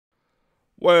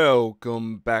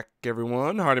Welcome back,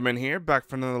 everyone. Hardyman here, back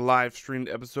for another live streamed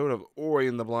episode of Ori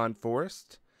and the Blind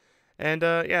Forest. And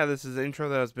yeah, this is the intro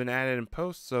that has been added in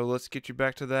post, so let's get you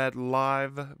back to that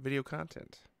live video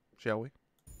content, shall we?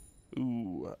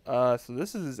 Ooh, so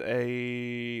this is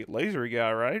a lasery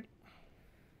guy, right?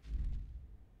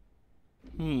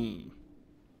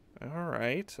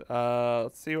 Alright,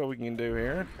 let's see what we can do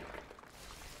here.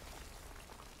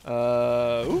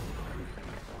 Oop.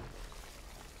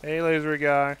 Hey, lasery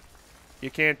guy. You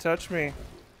can't touch me.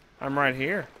 I'm right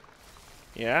here.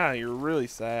 Yeah, you're really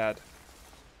sad.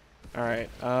 Alright,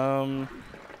 Can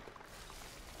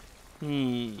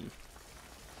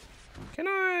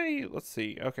I... Let's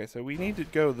see. Okay, so we need to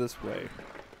go this way.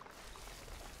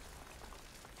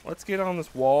 Let's get on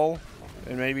this wall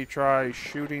and maybe try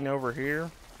shooting over here.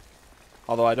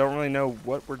 Although I don't really know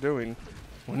what we're doing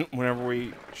whenever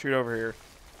we shoot over here.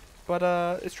 But,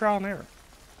 it's trial and error.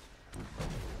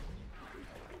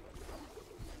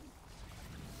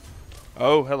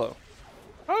 Oh, hello.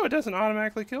 Oh, it doesn't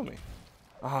automatically kill me.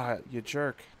 Ah, you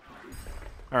jerk.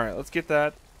 Alright, let's get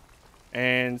that.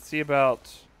 And see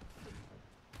about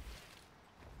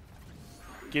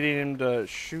getting him to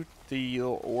shoot the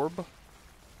little orb.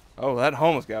 Oh, that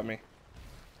almost got me.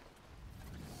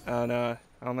 Oh, no.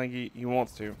 I don't think he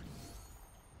wants to.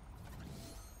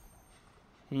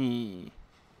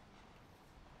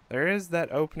 There is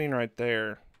that opening right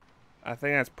there. I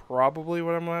think that's probably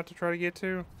what I'm going to have to try to get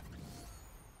to.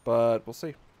 But we'll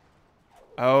see.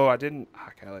 Oh, I didn't.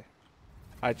 Ah, Kelly.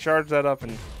 I charged that up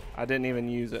and I didn't even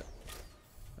use it.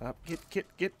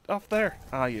 Get off there.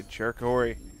 Ah, you jerk,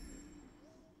 Ori.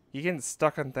 You getting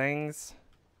stuck on things?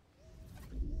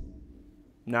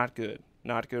 Not good.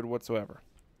 Not good whatsoever.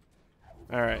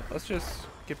 Alright, let's just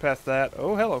get past that.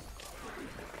 Oh, hello.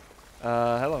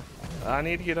 Hello. I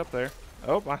need to get up there.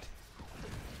 Oh,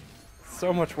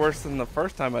 so much worse than the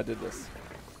first time I did this.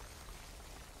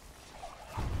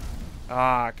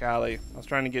 Ah, golly. I was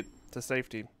trying to get to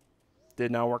safety.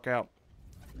 Did not work out.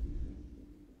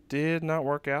 Did not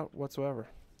work out whatsoever.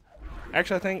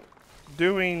 Actually, I think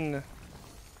doing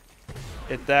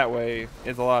it that way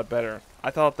is a lot better.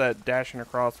 I thought that dashing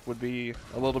across would be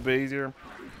a little bit easier.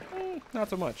 Not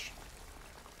so much.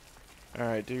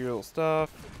 Alright, do your little stuff.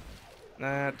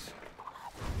 That.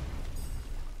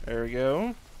 There we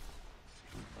go.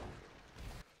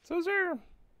 So is there...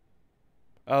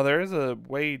 Oh, there is a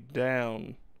way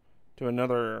down to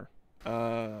another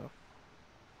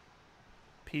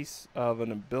piece of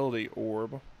an ability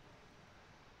orb.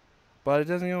 But it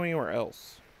doesn't go anywhere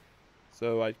else.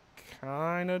 So I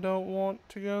kind of don't want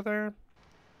to go there.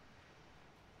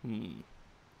 I'm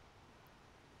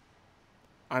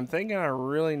thinking I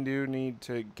really do need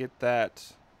to get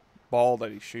that ball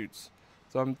that he shoots.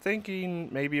 So I'm thinking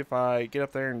maybe if I get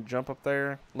up there and jump up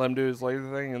there, let him do his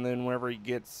laser thing, and then whenever he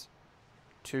gets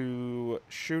to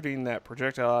shooting that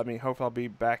projectile at me, hopefully I'll be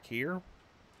back here.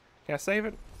 Can I save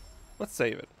it? Let's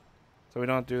save it. So we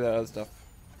don't have to do that other stuff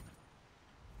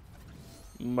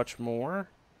much more.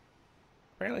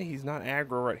 Apparently he's not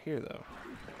aggro right here though.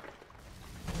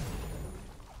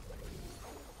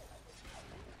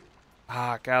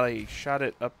 Ah, golly, shot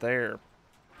it up there.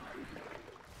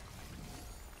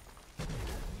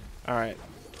 Alright.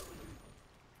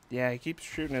 Yeah, he keeps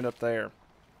shooting it up there.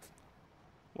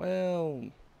 Well,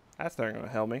 that's not going to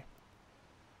help me.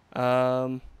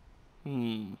 I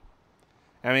mean,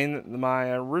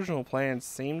 my original plan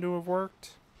seemed to have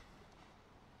worked.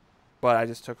 But I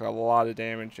just took a lot of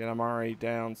damage, and I'm already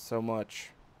down so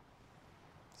much.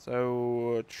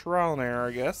 So, trial and error,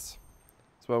 I guess.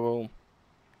 That's what we'll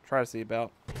try to see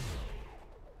about.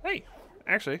 Hey,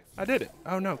 actually, I did it.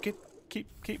 Oh no, keep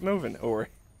moving, Ori.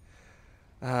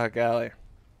 Ah, golly.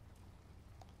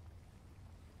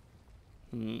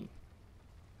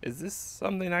 Is this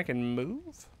something I can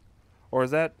move? Or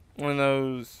is that one of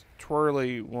those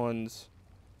twirly ones?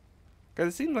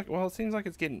 Because it seems like, well, it seems like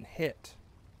it's getting hit.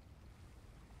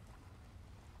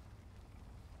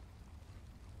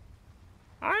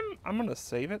 I'm gonna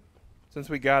save it since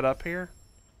we got up here.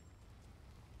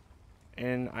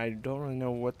 And I don't really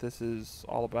know what this is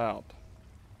all about.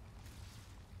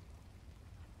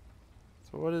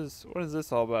 So what is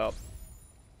this all about?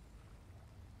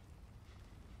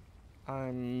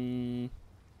 I'm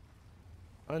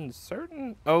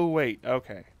uncertain. Oh wait,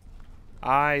 okay.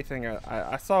 I think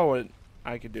I saw what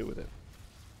I could do with it.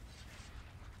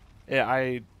 Yeah,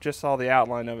 I just saw the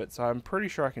outline of it, so I'm pretty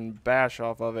sure I can bash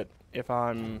off of it if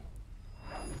I'm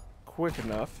quick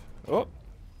enough. Oh,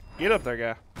 get up there,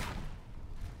 guy.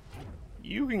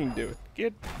 You can do it.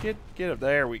 Get up.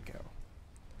 There we go.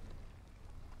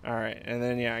 Alright, and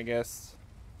then yeah, I guess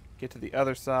get to the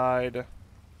other side.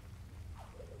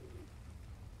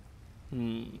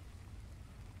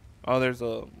 Oh, there's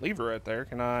a lever right there.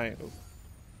 Can I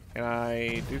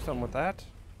do something with that?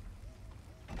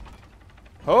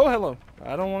 Oh, hello.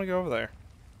 I don't want to go over there.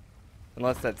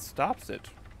 Unless that stops it.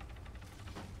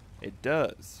 It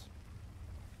does.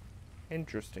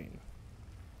 Interesting.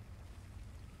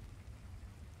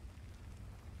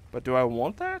 But do I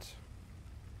want that?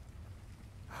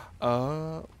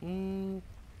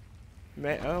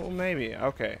 Maybe.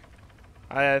 Okay.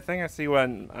 I think I see what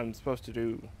I'm supposed to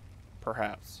do,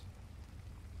 perhaps.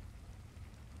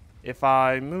 If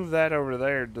I move that over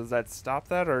there, does that stop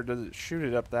that, or does it shoot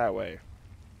it up that way?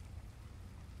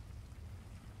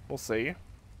 We'll see.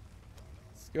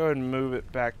 Let's go ahead and move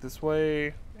it back this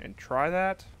way and try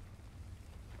that.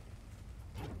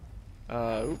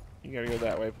 You gotta go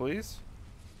that way, please.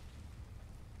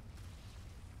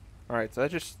 Alright, so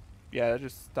that just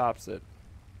stops it.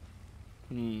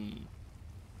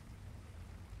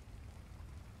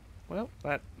 Well,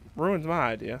 that ruins my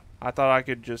idea. I thought I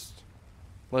could just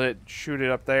let it shoot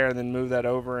it up there and then move that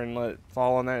over and let it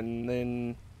fall on that, and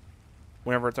then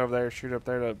whenever it's over there, shoot it up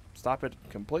there to stop it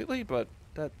completely, but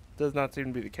that does not seem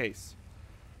to be the case.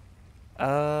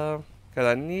 Because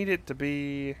I need it to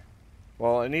be,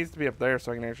 well, it needs to be up there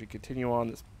so I can actually continue on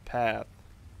this path.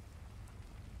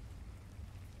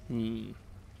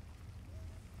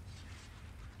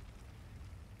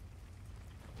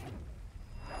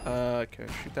 Okay,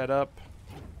 shoot that up.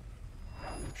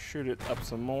 Shoot it up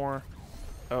some more.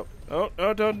 Oh,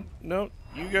 don't, no,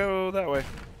 you go that way.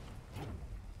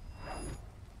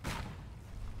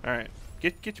 Alright,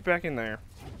 get you back in there.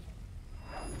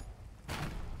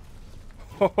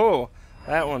 Oh,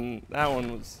 that one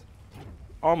was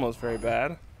almost very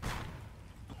bad.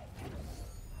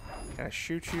 Can I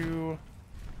shoot you?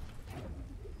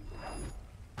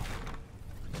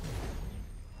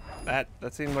 That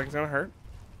seems like it's gonna hurt.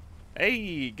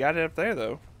 Hey, got it up there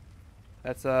though.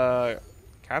 That's kind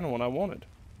of what I wanted.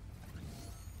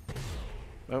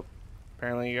 Nope.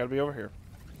 Apparently you gotta be over here.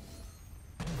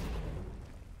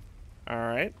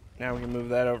 Alright, now we can move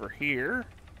that over here.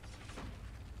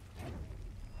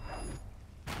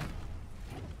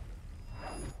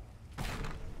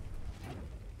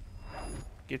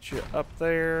 Get you up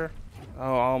there.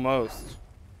 Oh, almost.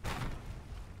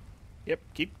 Yep,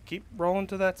 keep rolling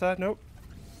to that side. Nope.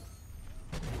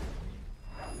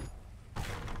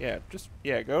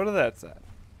 Yeah, go to that side.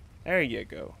 There you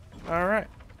go. Alright.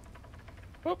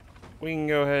 Oh, we can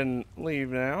go ahead and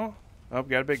leave now. Oh,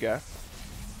 got a big guy.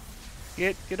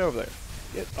 Get over there.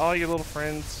 Get all your little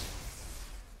friends.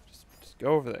 Just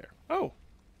go over there. Oh,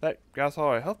 that got us all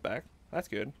our health back. That's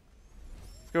good.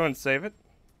 Let's go ahead and save it.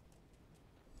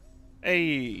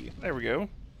 Hey, there we go.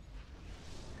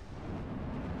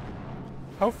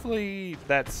 Hopefully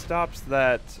that stops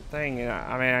that thing.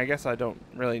 I mean, I guess I don't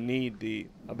really need the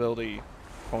ability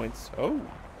points. Oh.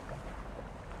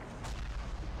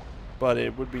 But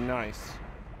it would be nice.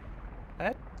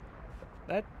 That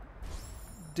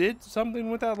did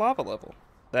something with that lava level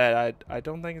that I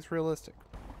don't think is realistic.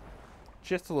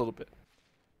 Just a little bit.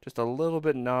 Just a little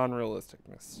bit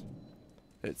non-realisticness.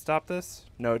 Did it stop this?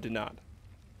 No, it did not.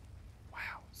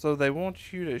 Wow. So they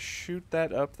want you to shoot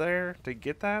that up there to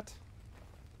get that?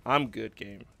 I'm good,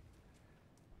 game.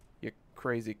 You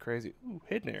crazy. Ooh,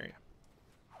 hidden area.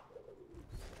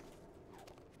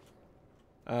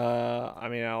 I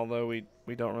mean, although we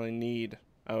don't really need.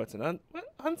 Oh, it's an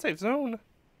unsafe zone.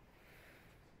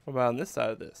 What about on this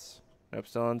side of this? Nope,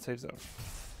 still unsafe zone.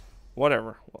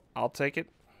 Whatever. Well, I'll take it.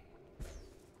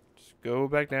 Just go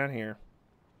back down here.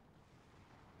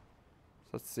 So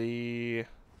let's see.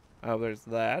 Oh, there's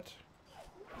that.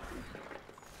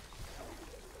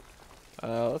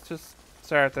 Let's just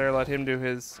start there, let him do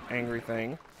his angry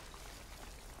thing.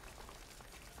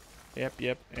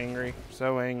 Yep, angry.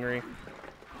 So angry.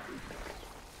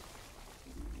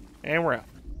 And we're out.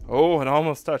 Oh, it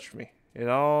almost touched me. It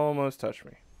almost touched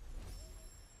me.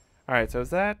 Alright, so was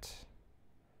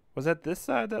that this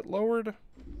side that lowered?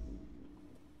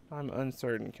 I'm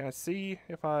uncertain. Can I see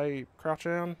if I crouch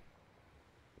down?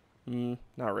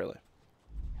 Not really.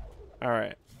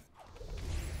 Alright.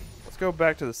 Let's go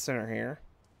back to the center here.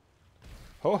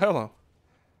 Oh, hello.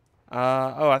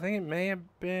 Oh, I think it may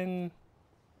have been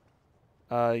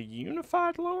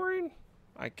unified lowering?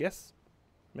 I guess.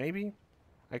 Maybe.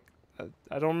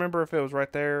 I don't remember if it was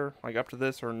right there, like up to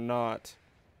this or not.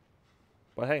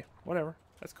 But hey, whatever.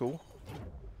 That's cool.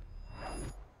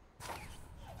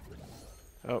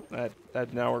 Oh, that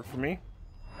did not work for me.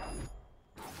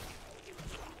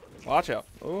 Watch out.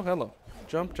 Oh, hello.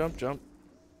 Jump.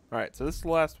 Alright, so this is the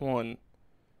last one,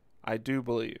 I do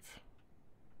believe.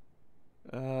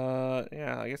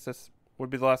 Yeah, I guess that's would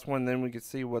be the last one. Then we could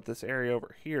see what this area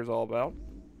over here is all about.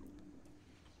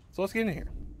 So let's get in here.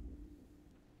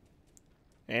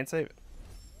 And save it.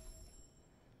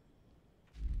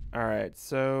 Alright,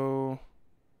 so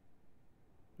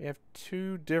we have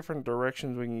two different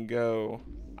directions we can go.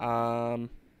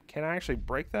 Can I actually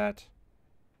break that?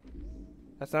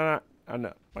 That's not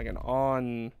like an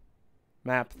on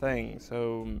map thing,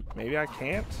 so maybe I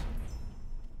can't?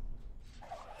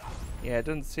 Yeah, it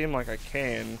doesn't seem like I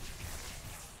can.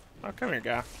 Oh, come here,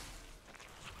 guy.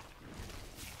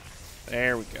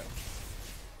 There we go.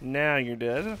 Now you're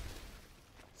dead.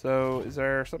 So, is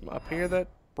there something up here that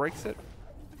breaks it?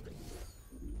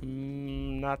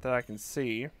 Not that I can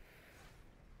see. Let's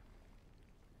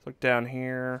look down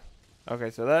here. Okay,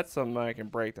 so that's something I can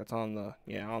break. That's on the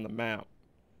on the map.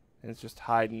 And it's just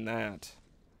hiding that.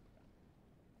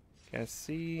 Can I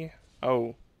see?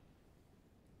 Oh.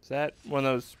 Is that one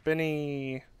of those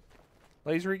spinny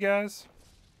lasery guys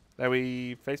that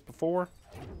we faced before?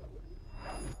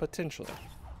 Potentially.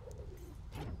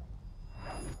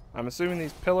 I'm assuming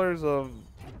these pillars of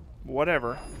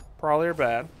whatever probably are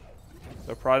bad.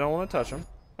 So probably don't want to touch them.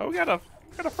 Oh, we got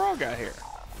a frog guy here.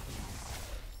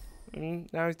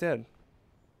 Now he's dead.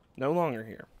 No longer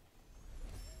here.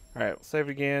 Alright, we'll save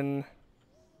it again.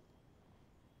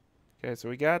 Okay, so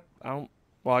we got...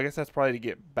 well, I guess that's probably to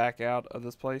get back out of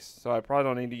this place. So I probably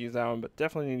don't need to use that one, but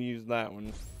definitely need to use that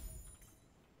one.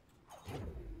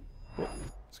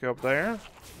 Let's go up there.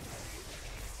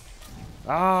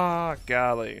 Ah,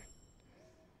 golly.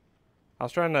 I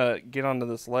was trying to get onto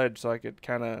this ledge so I could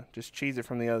kind of just cheese it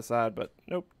from the other side, but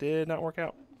nope, did not work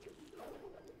out.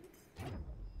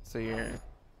 Let's see here.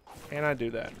 Can I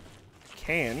do that?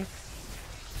 Can.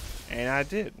 And I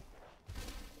did.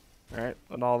 Alright,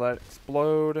 let all that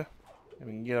explode. And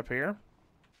we can get up here.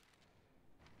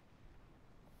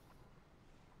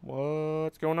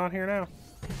 What's going on here now?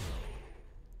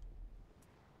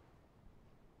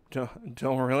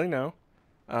 Don't really know.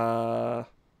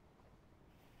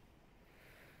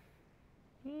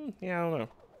 Yeah, I don't know.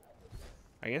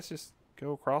 I guess just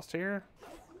go across here.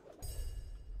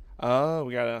 Oh,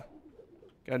 we gotta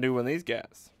do one of these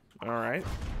guys. Alright.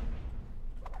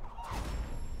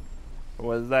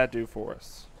 What does that do for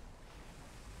us?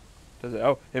 Does it?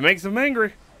 Oh, it makes them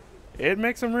angry. It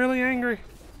makes them really angry.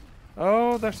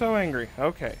 Oh, they're so angry.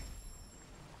 Okay.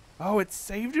 Oh, it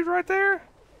saved it right there?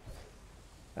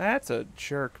 That's a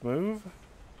jerk move.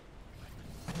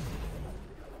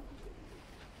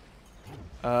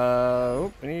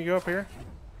 Oh, we need to go up here.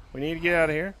 We need to get out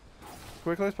of here as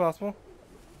quickly as possible.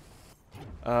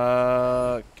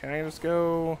 Can I just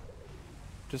go?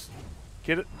 Just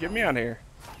get me out of here.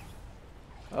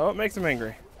 Oh, it makes him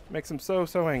angry. Makes him so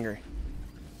angry.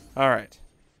 All right.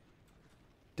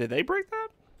 Did they break that?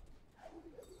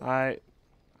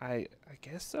 I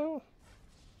guess so.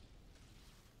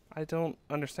 I don't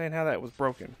understand how that was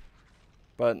broken,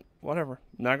 but whatever.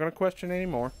 Not gonna question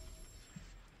anymore.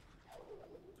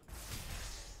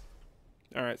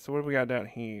 All right. So what do we got down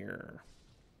here?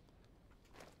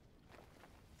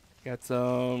 Got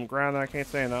some ground that I can't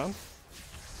stand on.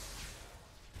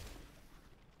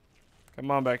 Come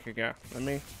on back here, guy. Let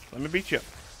me beat you up.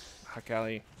 Ah,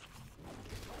 golly.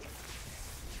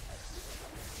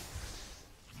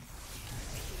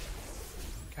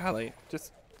 Golly,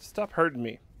 just stop hurting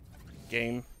me,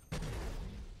 game.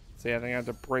 See, I think I have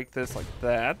to break this like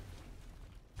that.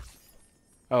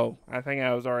 Oh, I think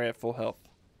I was already at full health.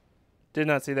 Did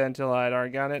not see that until I had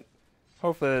already got it.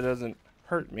 Hopefully that doesn't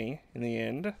hurt me in the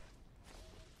end.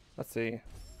 Let's see.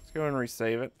 Let's go and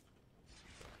resave it.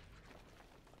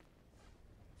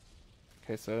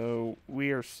 Okay, so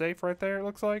we are safe right there, it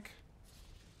looks like.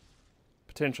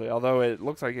 Potentially, although it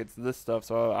looks like it's this stuff,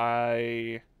 so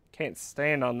I can't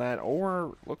stand on that.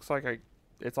 Or looks like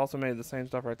it's also made of the same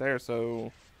stuff right there,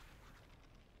 so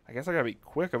I guess I gotta be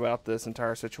quick about this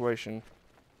entire situation.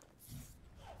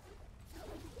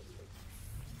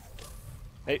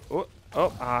 Hey,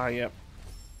 yep.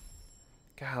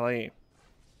 Golly.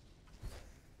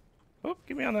 Oh,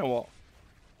 get me on that wall.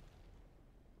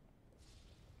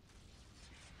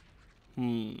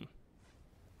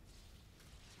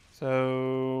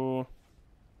 So,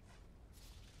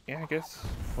 yeah, I guess.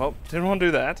 Well, didn't want to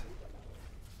do that.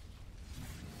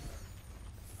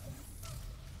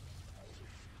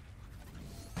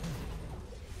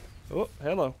 Oh,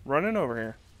 hello. Running over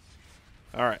here.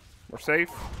 Alright, we're safe.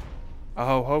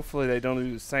 Oh, hopefully they don't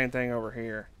do the same thing over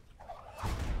here.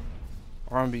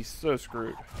 Or I'm gonna be so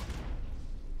screwed.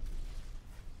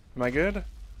 Am I good?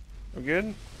 I'm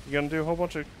good? You gonna do a whole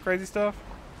bunch of crazy stuff?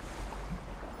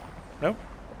 Nope.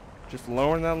 Just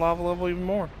lowering that lava level even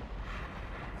more.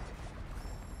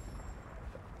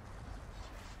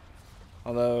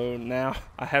 Although now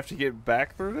I have to get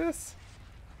back through this.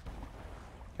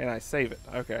 Can I save it?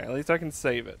 Okay, at least I can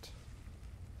save it.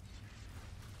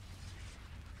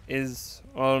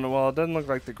 Oh no, well, it doesn't look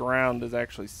like the ground is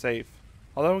actually safe.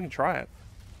 Although we can try it.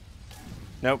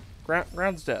 Nope.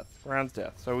 Ground's death. Ground's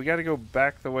death. So we got to go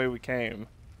back the way we came.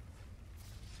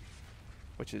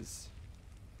 Which is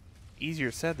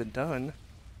easier said than done.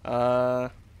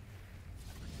 Alright,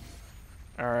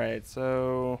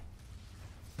 so...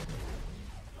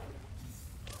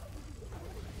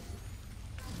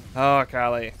 Oh,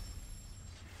 Kylie.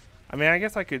 I mean, I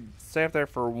guess I could stay up there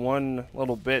for one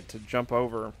little bit to jump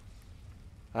over.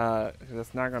 Because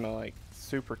it's not going to, like,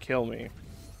 super kill me.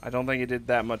 I don't think it did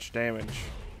that much damage.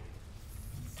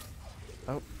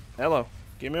 Oh, hello.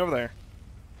 Get me over there.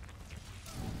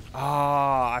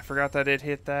 Ah, I forgot that it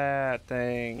hit that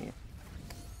thing.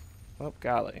 Oh,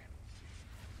 golly.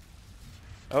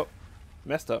 Oh,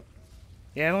 messed up.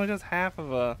 Yeah, it only does half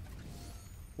of a...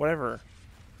 whatever.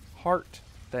 Heart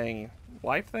thing.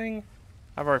 Life thing?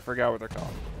 I've already forgot what they're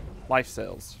called. Life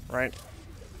cells, right?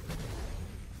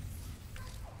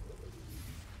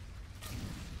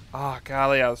 Ah,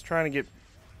 golly, I was trying to get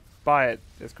by it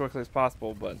as quickly as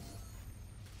possible, but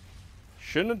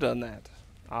shouldn't have done that,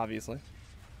 obviously.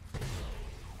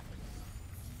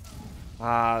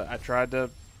 I tried to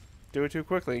do it too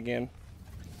quickly again.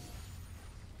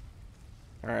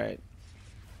 Alright.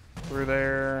 Through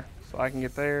there, so I can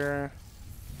get there.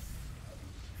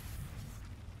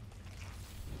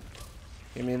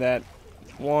 Give me that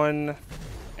one,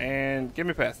 and get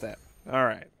me past that.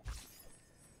 Alright.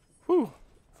 Whew.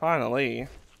 Finally.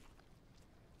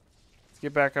 Let's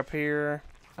get back up here.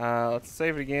 Let's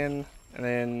save it again, and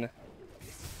then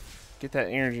get that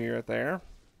energy right there.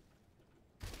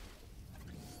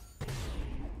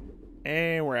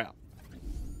 And we're out.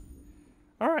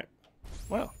 Alright.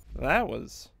 Well, that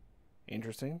was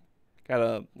interesting. Got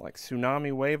a, like,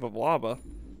 tsunami wave of lava.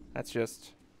 That's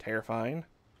just terrifying.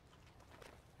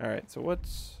 Alright, so what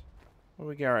do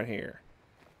we got right here?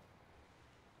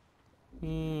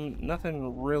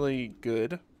 Nothing really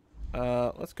good.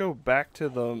 Let's go back to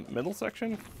the middle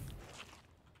section.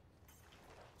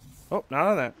 Oh, none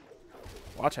of that.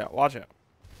 Watch out, watch out.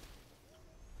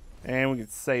 And we can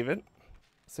save it.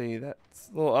 See,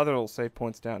 that's other little save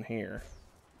points down here.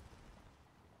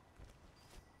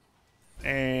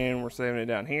 And we're saving it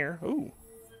down here. Ooh,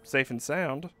 safe and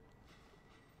sound.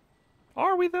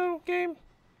 Are we though, game?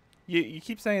 You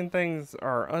keep saying things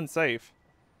are unsafe.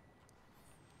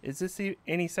 Is this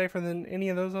any safer than any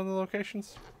of those other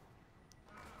locations?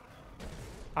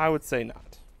 I would say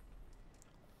not.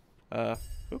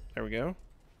 Oop, there we go.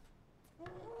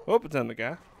 Oh, it's on the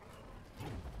guy.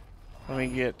 Let me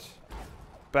get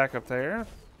back up there.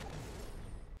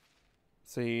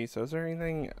 See, so is there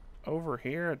anything over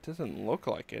here? It doesn't look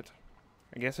like it.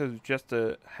 I guess it was just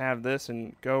to have this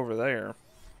and go over there.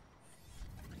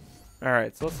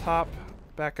 Alright, so let's hop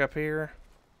back up here.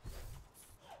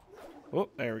 Oh,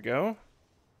 there we go.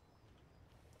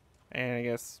 And I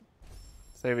guess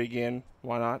save it again.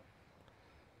 Why not?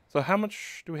 So how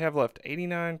much do we have left?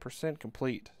 89%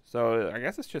 complete. So I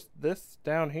guess it's just this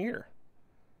down here.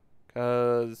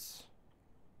 Because,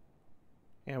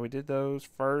 yeah, we did those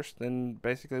first, then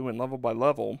basically went level by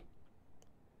level.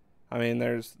 I mean,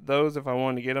 there's those if I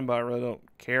wanted to get them, but I really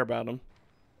don't care about them.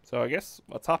 So I guess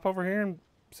let's hop over here and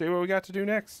see what we got to do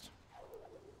next.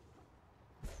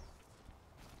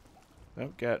 Oh,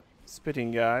 got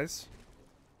spitting guys.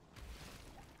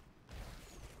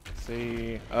 Let's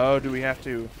see. Oh, do we have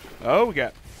to? Oh, we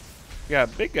got a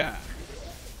big guy.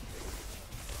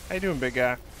 How you doing, big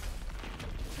guy?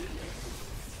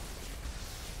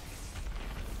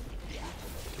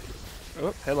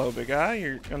 Oh, hello, big guy.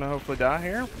 You're gonna hopefully die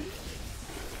here.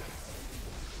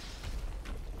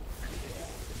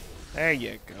 There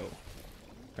you go.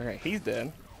 Okay, he's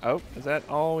dead. Oh, is that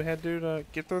all we had to do to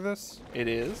get through this? It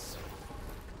is.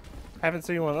 Haven't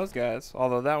seen one of those guys.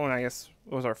 Although that one, I guess,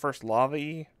 was our first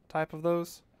lava-y type of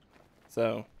those.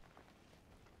 So,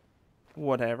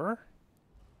 whatever.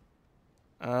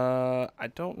 I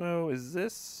don't know. Is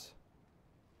this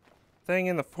thing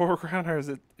in the foreground or is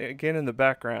it again in the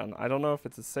background? I don't know if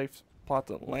it's a safe plot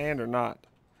to land or not.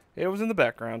 It was in the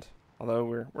background,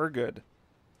 although we're good.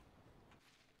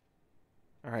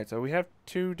 Alright, so we have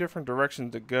two different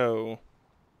directions to go.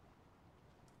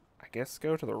 I guess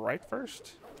go to the right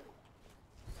first?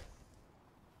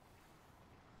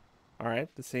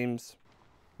 Alright, this seems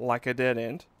like a dead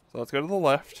end. So let's go to the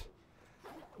left.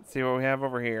 Let's see what we have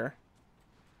over here.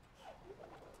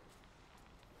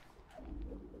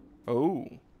 Oh.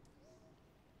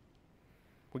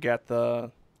 We got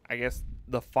I guess,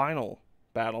 the final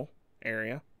battle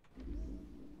area.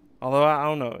 Although I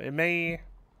don't know, it may,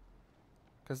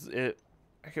 cause it.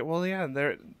 Okay, well, yeah,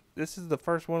 there. This is the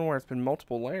first one where it's been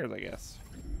multiple layers. I guess.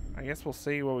 I guess we'll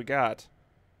see what we got.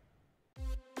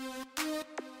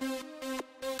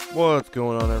 What's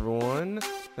going on, everyone?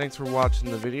 Thanks for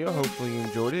watching the video. Hopefully you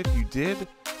enjoyed it. If you did,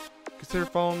 consider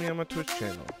following me on my Twitch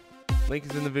channel. Link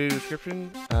is in the video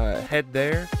description. Head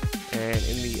there, and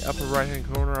in the upper right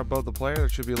hand corner above the player there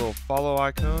should be a little follow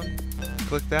icon.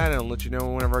 Click that and it'll let you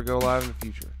know whenever I go live in the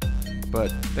future. But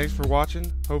thanks for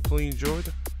watching. Hopefully you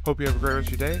enjoyed. Hope you have a great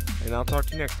rest of your day, and I'll talk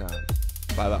to you next time.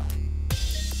 Bye bye.